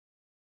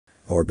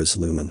Orbis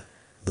Lumen,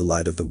 the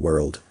light of the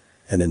world,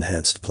 an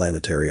enhanced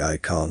planetary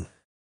icon.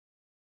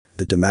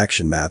 The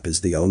Dymaxion map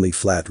is the only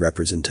flat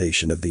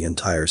representation of the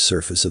entire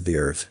surface of the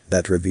Earth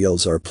that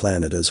reveals our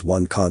planet as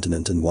one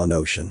continent and one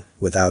ocean,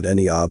 without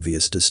any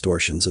obvious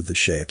distortions of the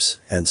shapes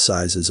and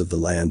sizes of the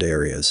land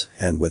areas,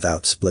 and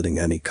without splitting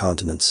any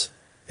continents.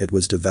 It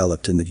was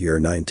developed in the year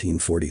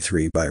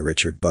 1943 by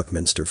Richard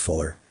Buckminster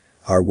Fuller.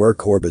 Our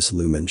work Orbis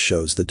Lumen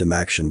shows the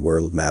Dymaxion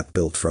world map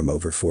built from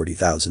over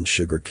 40,000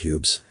 sugar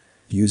cubes.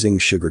 Using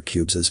sugar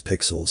cubes as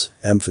pixels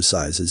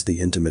emphasizes the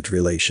intimate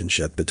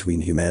relationship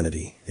between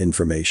humanity,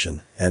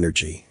 information,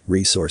 energy,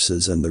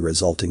 resources and the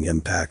resulting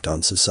impact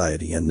on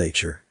society and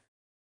nature.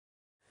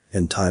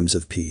 In times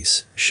of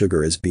peace,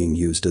 sugar is being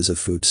used as a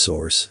food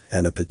source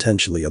and a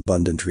potentially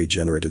abundant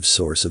regenerative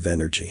source of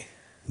energy.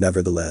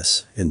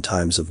 Nevertheless, in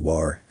times of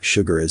war,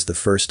 sugar is the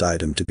first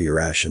item to be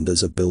rationed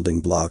as a building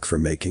block for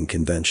making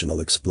conventional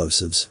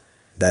explosives.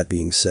 That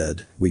being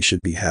said, we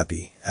should be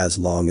happy as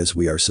long as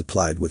we are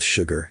supplied with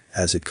sugar,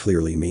 as it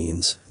clearly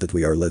means that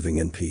we are living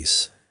in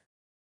peace.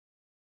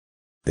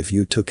 If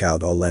you took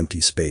out all empty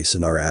space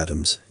in our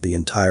atoms, the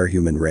entire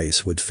human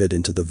race would fit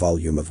into the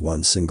volume of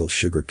one single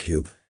sugar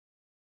cube.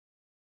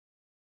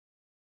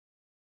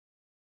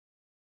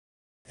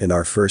 In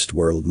our first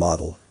world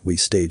model, we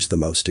staged the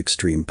most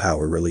extreme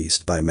power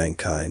released by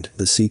mankind,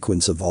 the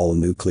sequence of all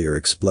nuclear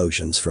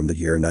explosions from the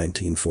year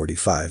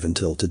 1945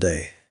 until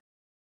today.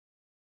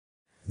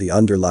 The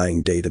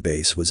underlying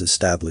database was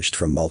established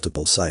from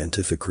multiple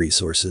scientific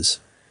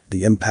resources.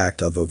 The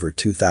impact of over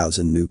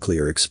 2,000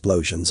 nuclear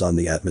explosions on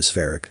the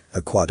atmospheric,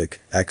 aquatic,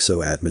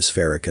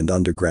 exo-atmospheric and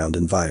underground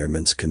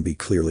environments can be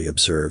clearly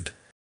observed.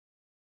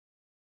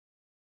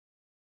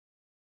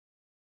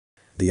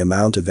 The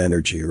amount of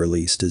energy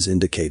released is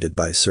indicated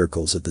by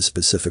circles at the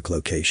specific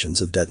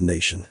locations of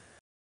detonation.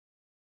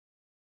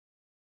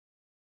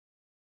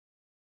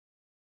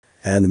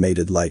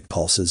 Animated light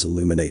pulses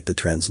illuminate the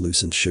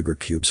translucent sugar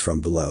cubes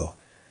from below.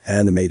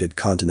 Animated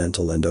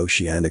continental and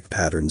oceanic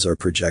patterns are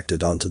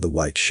projected onto the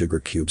white sugar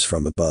cubes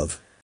from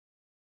above.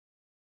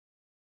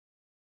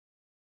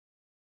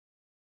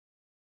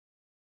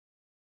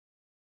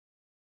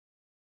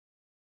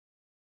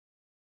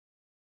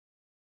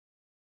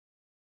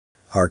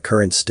 Our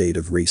current state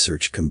of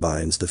research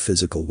combines the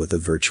physical with a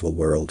virtual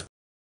world.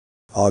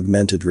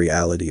 Augmented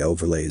reality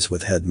overlays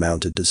with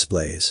head-mounted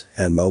displays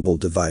and mobile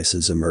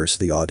devices immerse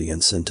the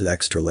audience into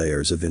extra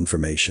layers of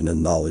information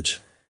and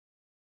knowledge.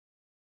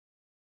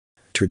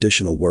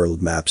 Traditional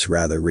world maps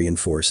rather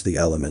reinforce the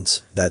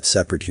elements that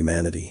separate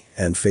humanity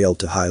and fail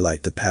to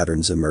highlight the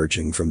patterns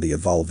emerging from the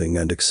evolving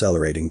and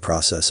accelerating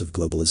process of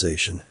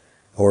globalization.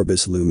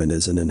 Orbis Lumen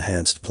is an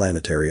enhanced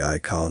planetary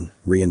icon,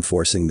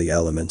 reinforcing the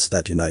elements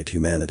that unite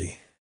humanity.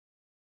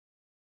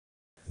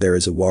 There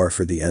is a war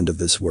for the end of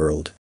this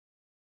world.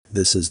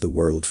 This is the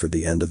world for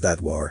the end of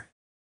that war.